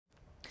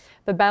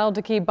The battle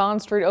to keep Baughn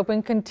Street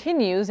open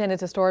continues, and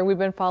it's a story we've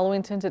been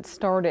following since it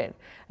started.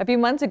 A few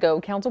months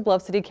ago, Council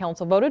Bluffs City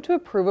Council voted to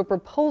approve a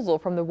proposal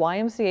from the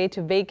YMCA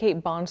to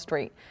vacate Baughn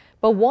Street.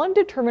 But one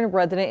determined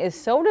resident is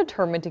so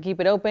determined to keep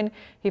it open,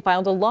 he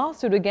filed a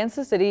lawsuit against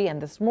the city,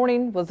 and this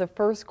morning was the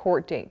first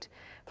court date.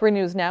 3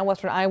 News Now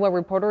Western Iowa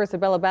reporter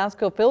Isabella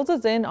Basco fills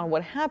us in on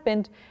what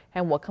happened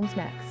and what comes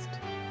next.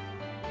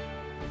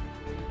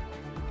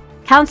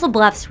 Council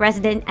Bluffs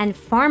resident and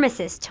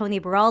pharmacist Tony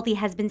Beraldi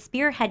has been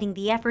spearheading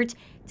the effort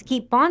to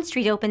keep Baughn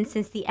Street open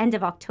since the end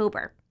of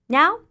October.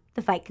 Now,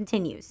 the fight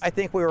continues. I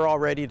think we were all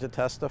ready to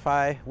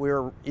testify. We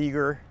were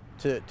eager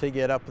to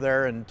get up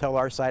there and tell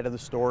our side of the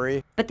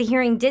story. But the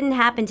hearing didn't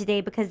happen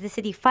today because the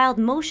city filed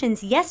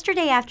motions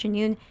yesterday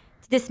afternoon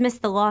to dismiss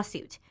the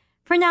lawsuit.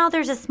 For now,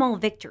 there's a small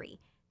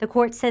victory. The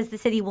court says the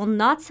city will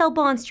not sell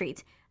Baughn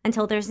Street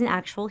until there's an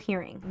actual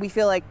hearing. We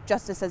feel like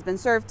justice has been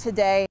served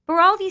today.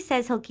 Beraldi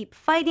says he'll keep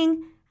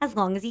fighting as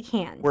long as he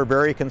can. We're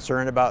very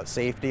concerned about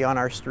safety on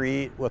our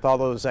street with all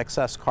those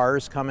excess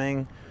cars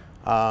coming.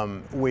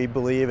 We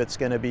believe it's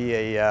going to be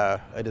a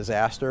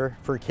disaster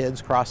for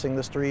kids crossing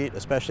the street,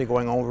 especially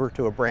going over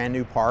to a brand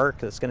new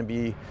park. It's going to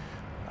be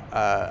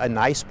a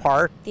nice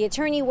park. The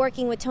attorney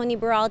working with Tony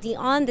Beraldi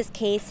on this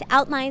case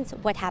outlines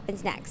what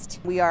happens next.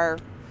 We are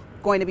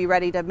going to be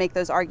ready to make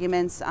those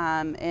arguments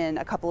in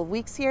a couple of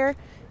weeks here,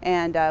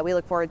 and we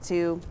look forward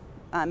to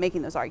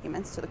making those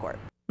arguments to the court.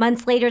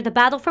 Months later, the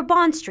battle for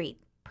Baughn Street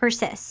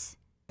persists.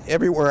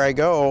 Everywhere I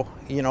go,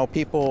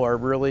 people are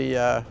really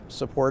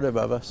supportive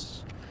of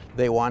us.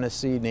 They want to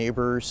see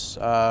neighbors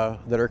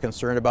that are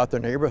concerned about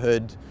their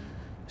neighborhood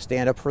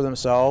stand up for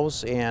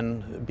themselves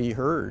and be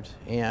heard.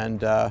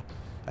 And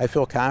I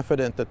feel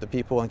confident that the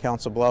people in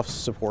Council Bluffs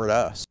support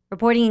us.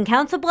 Reporting in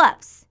Council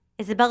Bluffs,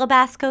 Isabella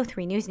Basco,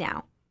 3 News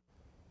Now.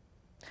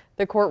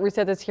 The court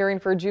reset this hearing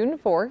for June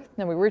 4th,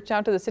 and we reached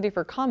out to the city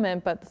for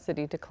comment, but the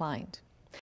city declined.